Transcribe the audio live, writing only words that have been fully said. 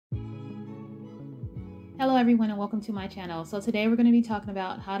Hello everyone and welcome to my channel. So today we're going to be talking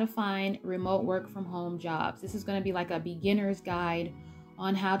about how to find remote work from home jobs. This is going to be like a beginner's guide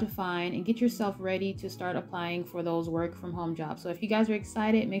on how to find and get yourself ready to start applying for those work from home jobs. So if you guys are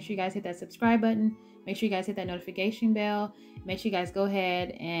excited, make sure you guys hit that subscribe button. Make sure you guys hit that notification bell. Make sure you guys go ahead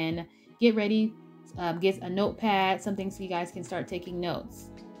and get ready, get a notepad, something so you guys can start taking notes.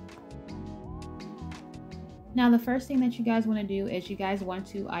 Now, the first thing that you guys want to do is you guys want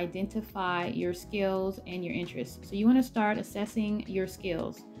to identify your skills and your interests. So you want to start assessing your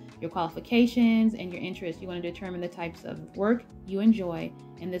skills, your qualifications, and your interests. You want to determine the types of work you enjoy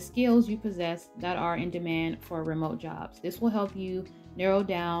and the skills you possess that are in demand for remote jobs. This will help you narrow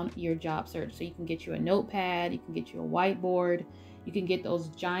down your job search. So you can get you a notepad, you can get you a whiteboard, you can get those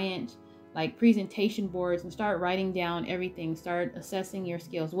giant like presentation boards and start writing down everything. Start assessing your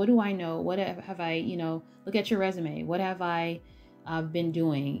skills. What do I know? What have I, look at your resume. What have I been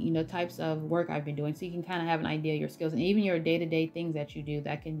doing? Types of work I've been doing. So you can kind of have an idea of your skills and even your day-to-day things that you do.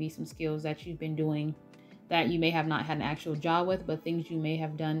 That can be some skills that you've been doing that you may have not had an actual job with, but things you may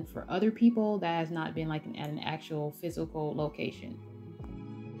have done for other people that has not been like at an actual physical location.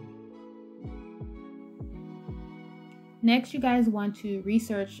 Next, you guys want to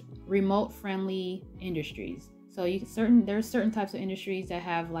research remote friendly industries. So there's certain types of industries that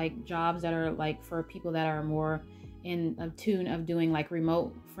have like jobs that are like for people that are more in a tune of doing like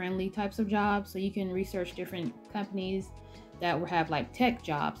remote friendly types of jobs. So you can research different companies that will have like tech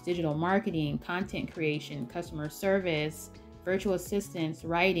jobs, digital marketing, content creation, customer service, virtual assistants,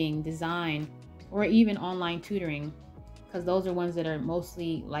 writing, design, or even online tutoring, because those are ones that are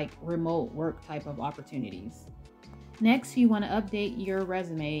mostly like remote work type of opportunities. Next, you want to update your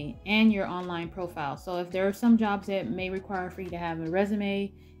resume and your online profile. So if there are some jobs that may require for you to have a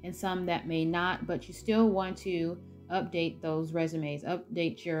resume and some that may not, but you still want to update those resumes,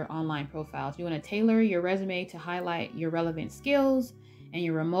 update your online profiles. You want to tailor your resume to highlight your relevant skills and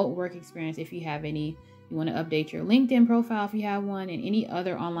your remote work experience if you have any. You want to update your LinkedIn profile if you have one, and any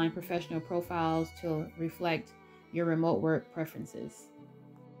other online professional profiles to reflect your remote work preferences.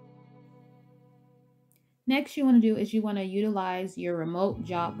 Next, you want to do is you want to utilize your remote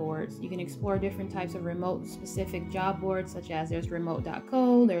job boards. You can explore different types of remote specific job boards, such as there's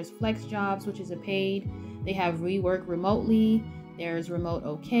remote.co, there's Flex Jobs, which is a paid. They have Rework Remotely, there's Remote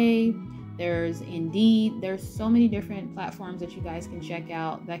OK, there's Indeed. There's so many different platforms that you guys can check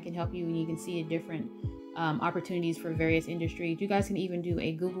out that can help you, and you can see different opportunities for various industries. You guys can even do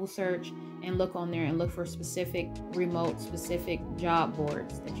a Google search and look on there and look for specific remote specific job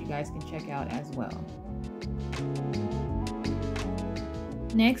boards that you guys can check out as well.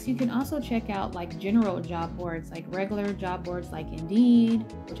 Next, you can also check out like general job boards, like regular job boards like Indeed,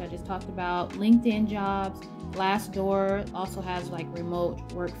 which I just talked about, LinkedIn Jobs. Glassdoor also has like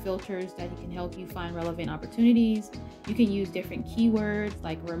remote work filters that can help you find relevant opportunities. You can use different keywords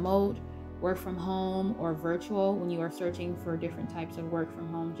like remote, work from home, or virtual when you are searching for different types of work from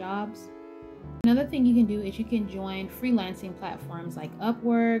home jobs. Another thing you can do is you can join freelancing platforms like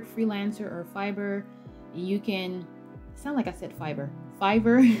Upwork, Freelancer, or Fiverr. You can, sound like I said Fiverr,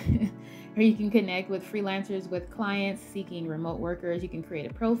 or you can connect with freelancers with clients seeking remote workers. You can create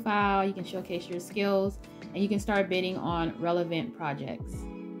a profile, you can showcase your skills, and you can start bidding on relevant projects.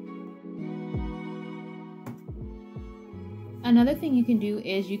 Another thing you can do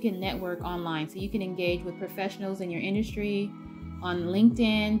is you can network online. So you can engage with professionals in your industry on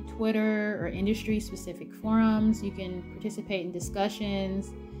LinkedIn, Twitter, or industry-specific forums. You can participate in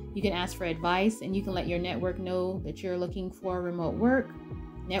discussions. You can ask for advice, and you can let your network know that you're looking for remote work.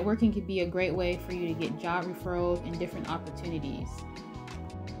 Networking could be a great way for you to get job referrals and different opportunities.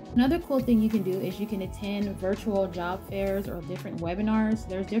 Another cool thing you can do is you can attend virtual job fairs or different webinars.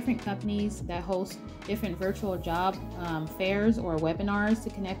 There's different companies that host different virtual job fairs or webinars to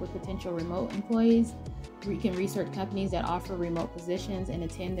connect with potential remote employees. You can research companies that offer remote positions and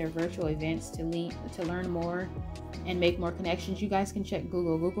attend their virtual events to learn more and make more connections. You guys can check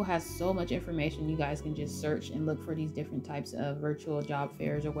Google. Google has so much information. You guys can just search and look for these different types of virtual job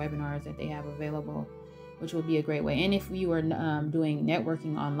fairs or webinars that they have available, which will be a great way. And if you are doing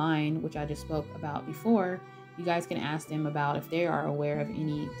networking online, which I just spoke about before, you guys can ask them about if they are aware of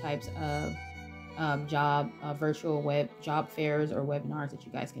any types of virtual web job fairs or webinars that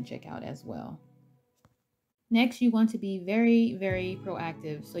you guys can check out as well. Next, you want to be very, very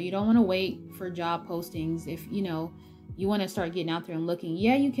proactive. So you don't want to wait for job postings. If you want to start getting out there and looking,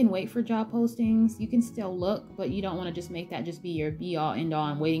 yeah, you can wait for job postings. You can still look, but you don't want to just make that just be your be all end all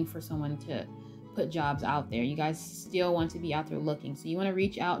and waiting for someone to put jobs out there. You guys still want to be out there looking. So you want to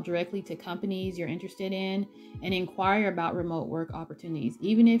reach out directly to companies you're interested in and inquire about remote work opportunities.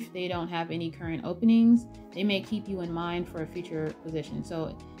 Even if they don't have any current openings, they may keep you in mind for a future position.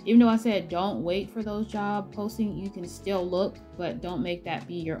 So even though I said don't wait for those job postings, you can still look, but don't make that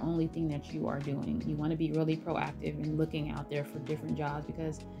be your only thing that you are doing. You want to be really proactive in looking out there for different jobs,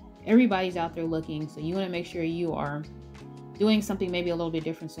 because everybody's out there looking. So you want to make sure you are doing something maybe a little bit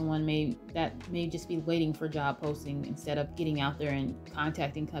different. Someone may just be waiting for job posting instead of getting out there and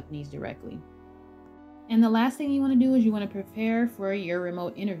contacting companies directly. And the last thing you want to do is you want to prepare for your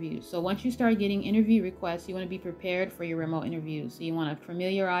remote interviews. So once you start getting interview requests, you want to be prepared for your remote interviews. So you want to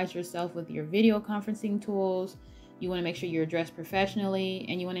familiarize yourself with your video conferencing tools. You want to make sure you're dressed professionally,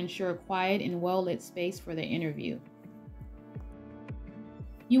 and you want to ensure a quiet and well-lit space for the interview.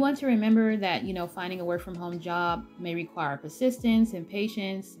 You want to remember that, finding a work from home job may require persistence and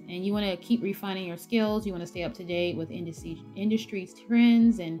patience, and you want to keep refining your skills. You want to stay up to date with industry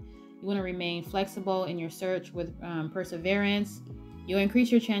trends, and you want to remain flexible in your search with perseverance. You'll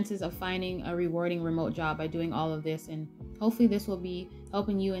increase your chances of finding a rewarding remote job by doing all of this, and hopefully this will be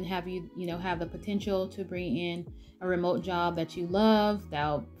helping you and have you, have the potential to bring in a remote job that you love,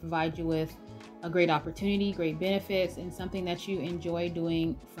 that'll provide you with a great opportunity, great benefits, and something that you enjoy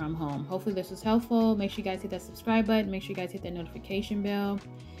doing from home. Hopefully this was helpful. Make sure you guys hit that subscribe button. Make sure you guys hit that notification bell.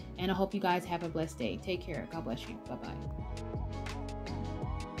 And I hope you guys have a blessed day. Take care. God bless you. Bye-bye.